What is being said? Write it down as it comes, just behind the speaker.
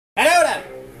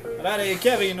Det här är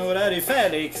Kevin och det här är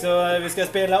Felix och vi ska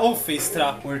spela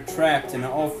Office-trapp. We're trapped in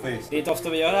an office. Det är inte ofta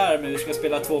vi gör det här, men vi ska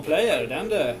spela 2 player, den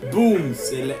du.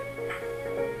 Booms eller...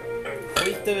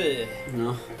 Skiter vi.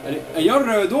 Ja. Är jag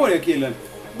rödhåriga killen?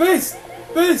 Bäst!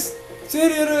 Bäst! Ser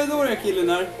du rödhåriga killen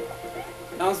här?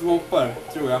 Han som hoppar,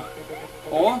 tror jag.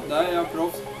 Ja, där är jag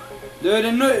proffs. Du är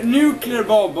det nuclear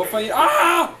bob. Vad fan är...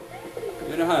 Ah!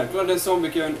 Det är det här. Kolla den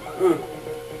zombie-kön.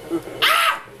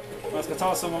 Man ska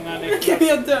ta så många nycklar.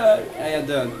 Jag dör! Nej, jag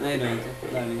död. Nej, det är inte.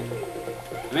 Där är ingen.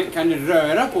 Men kan du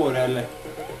röra på det eller?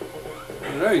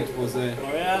 Det rör inte på sig.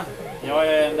 Oh, ja. Jag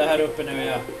är det här uppe nu,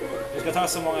 ja. Vi ska ta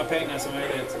så många pengar som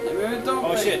möjligt.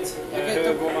 Oh shit.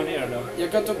 Hur går man ner då?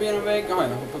 Jag kan ta upp genom väggen. Ja, jag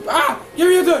hoppar upp. Ah!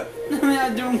 Jag dör! Nej,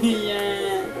 jag dog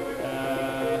igen.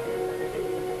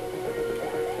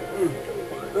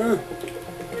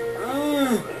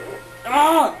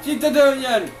 Shit, jag dör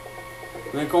igen!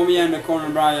 Men kom igen nu, Conor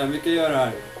Bryan. Vi kan göra det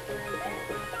här.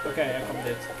 Okej, jag kommer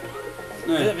dit.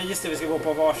 Vi just det, vi ska gå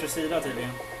på varsin sida tydligen.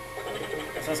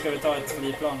 Sen ska vi ta ett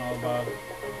flygplan och bara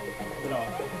dra.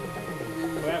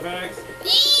 Kom igen, Felix.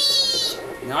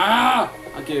 Ja!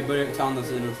 Okej, börja ta andra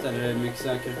sidan istället. Det är mycket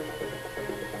säkert.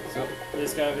 Så.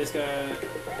 Vi ska...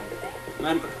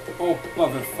 Men hoppa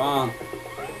för fan.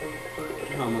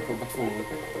 Ja, man kommer på 2.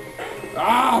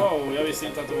 Ah! Wow, jag visste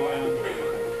inte att det var en...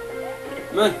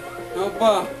 Men, jag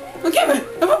hoppar. Okej,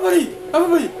 jag hoppar dit! Jag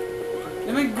hoppar dit!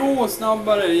 Nej men gå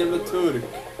snabbare, jävla turk.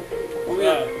 Kom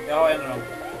igen. Jag har en av dem.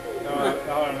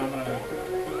 Jag har den andra nu.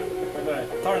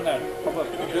 Ta den där, hoppa upp.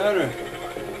 Vad gör du?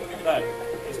 Där,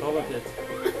 du ska hoppa upp dit.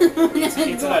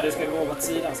 Inte där, du ska gå åt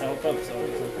sidan så hoppa upp så.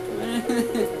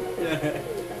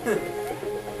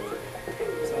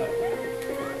 Så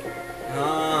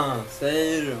här.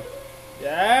 Säger du?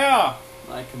 Yeah!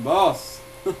 Like a boss.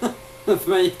 För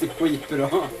mig gick det skitbra.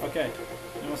 Okej,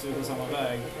 nu måste vi gå samma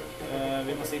väg.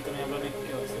 Vi måste hitta en jävla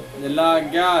nyckel också. Det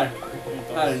laggar.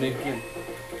 Här är nyckeln.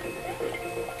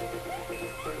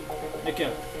 Nyckel.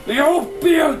 Men jag hoppar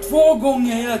ju 2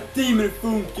 gånger hela tiden, men det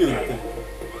funkar ju inte.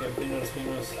 Okej, pinnar oss.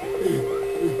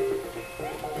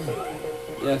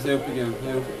 Jag ser upp igen.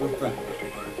 Jag är uppe.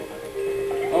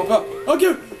 Hoppa. Åh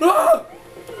gud! Ah!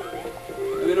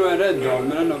 Jag vet nog jag är rädd då,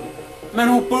 men ändå. Men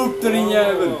hoppa upp där din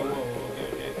jävel.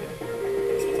 Okej.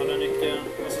 Jag ska ta den nyckeln.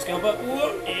 Och så ska jag hoppa.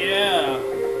 Yeah!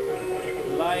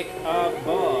 Like a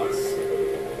boss.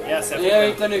 Yes, jag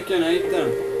hittar nyckeln, jag hittar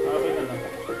den. Ja, jag skjuter den.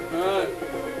 Ja.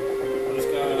 Och du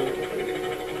ska... Jag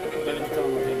behöver inte ta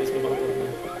någonting, vi ska bara hoppa upp nu.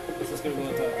 Och så ska du gå på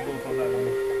den där.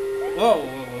 Wow!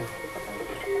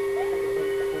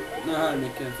 Den här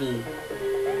nyckeln är fin.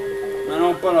 Men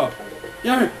hoppa då.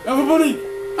 Jag får panik!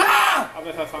 Ah! Ja,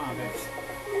 men för fan, Felix.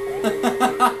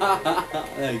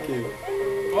 Det är kul.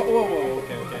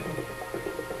 Okej.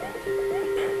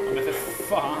 Ja, men för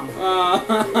fan.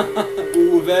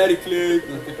 Overkligt.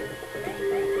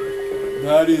 Det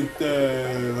här är inte...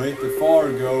 Vad heter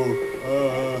Fargo?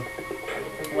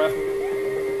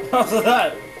 Alltså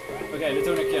där. Okej, du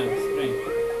tog nyckeln. Spring.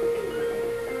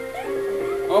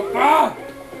 Hoppa!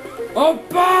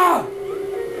 Hoppa!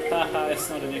 Haha, jag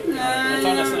snodde nyckeln. Jag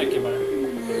tar nästa nyckel bara.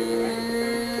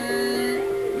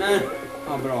 Nej.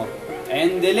 Ja, bra.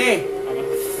 Ändelig! Ja, men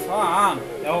fan.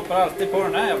 Jag hoppar alltid på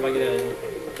den här jävla grejen.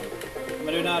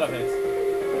 Men du är nära, Felix.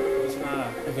 Du är så nära.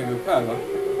 Jag kan gå upp här, va?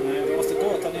 Nej, du måste gå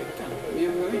och ta nyckeln. Men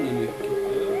jag har ingen nyckel.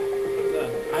 Där.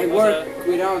 I work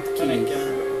without Ta keys.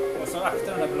 nyckeln. Och så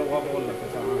akta den där blåa bollen, för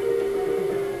fan.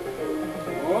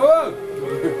 Oh!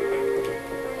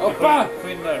 Hoppa!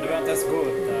 Skynda dig, du behöver inte ens gå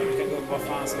upp där. Du kan gå upp vad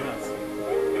fan som helst.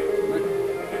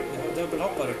 Jag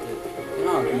dubbelhoppar upp dit.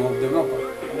 Ja, jag kommer ihåg dubbelhoppa.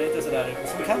 Men det är inte sådär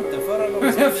som kanten förra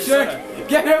gången. Jag försöker!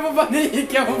 Jag får panik!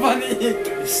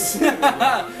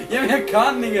 Ja, men jag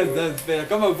kan inget där spel. Jag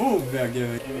kan bara bo med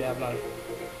gud. Nu jävlar.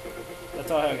 Jag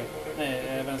tar höger.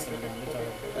 Nej, vänster. Du tar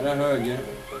höger. Eller höger.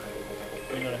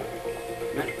 Skynda dig.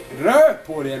 Men rör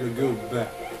på dig, jävla gubbe.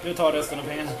 Du tar resten av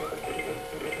pengarna.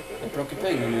 Jag plockar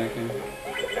pengar nu, jag kan.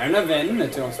 Är det några vänner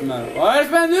till oss som är... Vad är det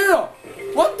som händer nu då?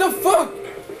 What the fuck?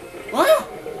 Va?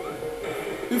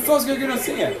 Hur fan ska jag kunna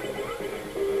se?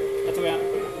 Jag tog en.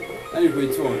 Det här är ju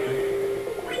skitsvårt.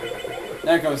 Det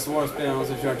här kan vara svårt att spela än vad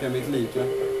som kört hela mitt liv, tror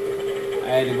jag.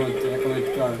 Nej, det går inte. Jag kommer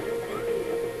inte klara det.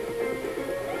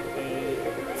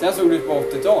 Så jag såg det ut på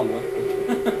 80-tal, va?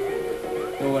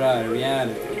 Då var det här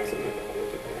reality, liksom.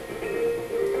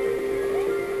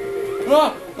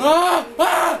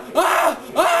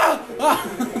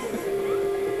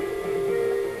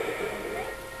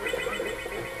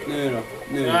 Nu då,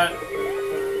 nu. Jag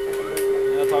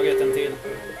har tagit en till.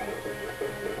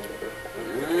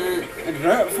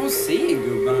 Får se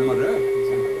gubben när man rör.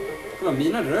 Kolla,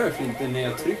 mina rör sig inte när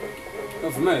jag trycker.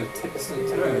 Jag får mig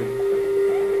trög.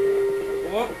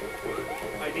 Oh,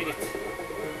 I did it.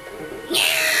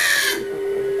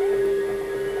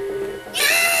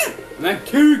 Men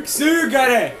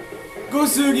kuksugare! Gå och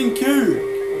sug en kuk!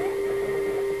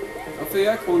 Varför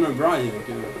är Conor Bryan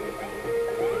kul?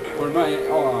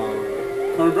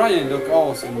 Conor Bryan är dock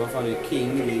awesome, vad fan är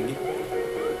kinglig.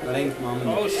 Jag längtar med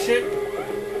honom. Oh shit!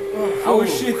 Oh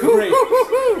shit breaks!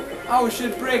 Oh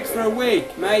shit breaks for a week,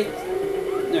 mate!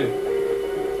 Nu.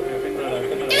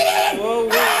 Wow,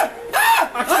 wow!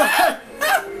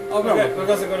 Ja, bra. Okej, man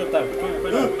kan gå upp där.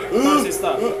 Ta den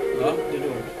sista. Ja, du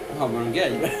dog. Ja, var en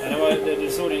grej. Du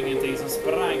såg ingenting som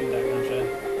sprang där kanske.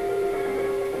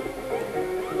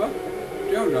 Va?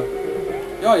 Gör du då?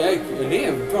 Ja, jag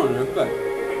lever kvar där uppe.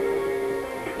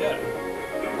 Gör det?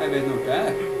 Jag vet nog vad det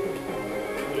är.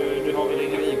 Du har väl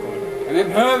ingen liv kvar? Men jag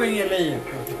behöver ingen liv.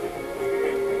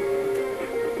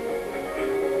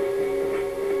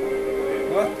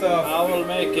 What the I will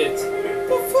make it.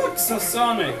 The fuck's a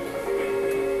Sonic?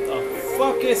 The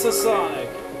fuck is a Sonic?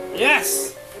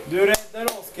 Yes! Du räddar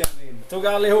oss, Kevin. Tog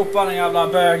allihopa den jävla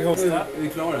böghosta. Vi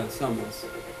klarar det tillsammans.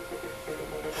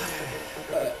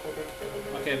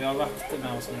 Okej, vi har vakter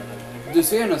med oss nu. Du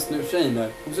ser nästan nu tjejen där.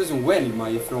 Hon ser som Welma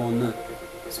ifrån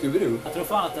Scooby-Doo. Jag tror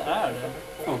fan att det är det.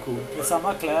 Ja, cool. Det är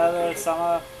samma kläder,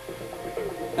 samma...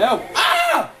 Help!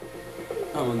 Ah!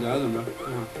 Han var död då.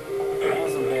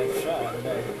 Han som blev kär i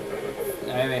dig.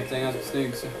 Nej, jag vet. Det är ganska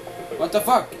snygg. Så. What the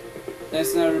fuck? Det är en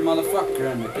sån här motherfucker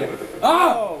här mycket.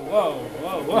 Ah! Wow.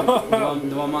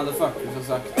 Det var motherfucker som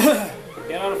sagt.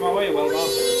 Get out of my way, Welma.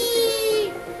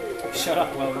 Shut up,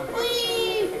 Welma.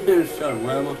 Kör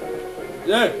Welma.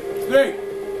 Där! Spring!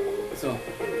 Så.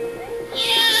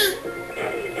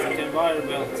 Fucking wire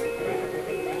belt.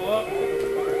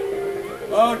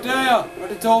 Vart är jag?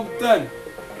 Vart är tomten?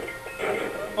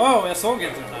 Jag såg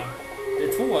inte den där. Det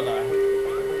är två där.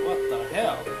 What the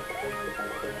hell?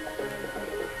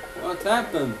 What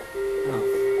happened? Ja.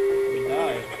 We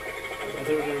died. Jag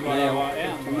trodde det bara var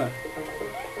en.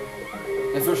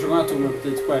 Det är första gången jag tog mig upp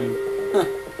dit själv.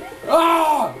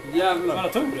 Jävlar. Bara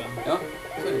tog den? Ja,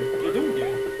 så är det. Du dog ju.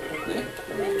 Nej,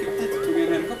 jag gick upp dit och tog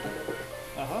en helikopter.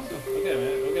 Jaha, okej.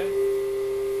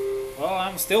 Well,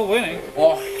 I'm still winning.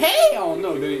 Hell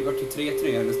no! Det vart till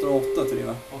 3-3, det står 8-3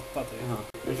 va? 8-3.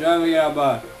 Nu kör vi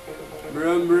grabbar.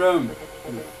 Brum.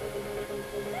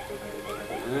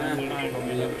 Den här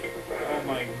gången.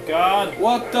 Oh my god.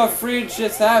 What the fridge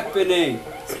is happening?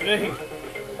 Spring.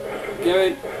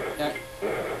 Kevin.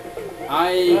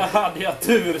 Där hade jag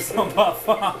tur som bara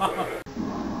fan.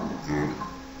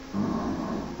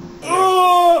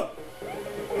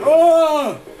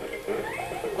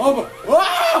 Mamma!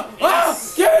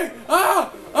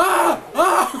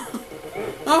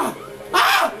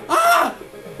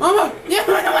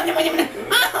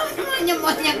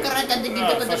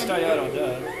 Första gör de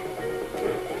dör.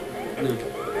 Nu.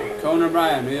 Conor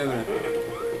Bryan, nu gör vi det.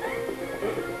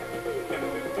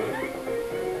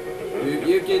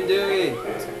 You can do it.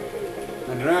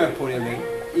 Men rör på det med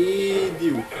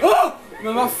idiot.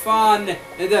 Men vad fan?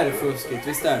 Det där är fuskigt,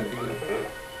 visst är det?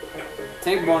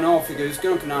 Tänk barn i Afrika, hur ska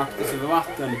de kunna akta sig för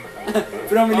vatten?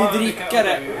 För de vill ju dricka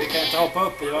det. Vi kan inte hoppa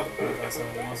upp i vattnet alltså.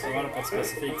 Det måste vara på ett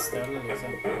specifikt ställe liksom.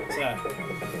 Sådär.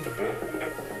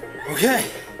 Okej.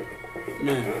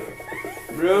 Nu.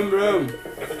 Brum.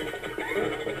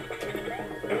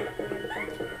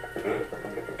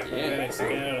 Felix, du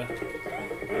kan göra det.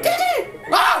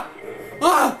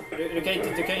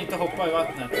 Du kan inte hoppa i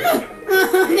vattnet.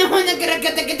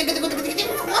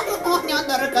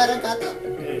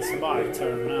 It's my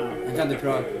turn now. Jag kan inte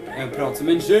prata. Jag pratar som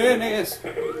en tjenis.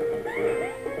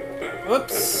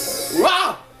 Oops.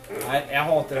 Wow! Nej, jag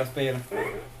hatar det här spelet.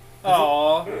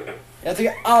 Ja. Jag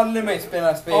tycker aldrig mig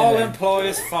spela spel. All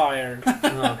employees fired.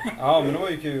 Ja, men det var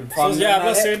ju kul. Så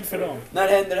jävla synd för dem. När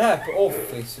händer det här på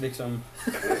Office liksom?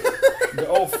 The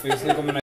Office, det kommer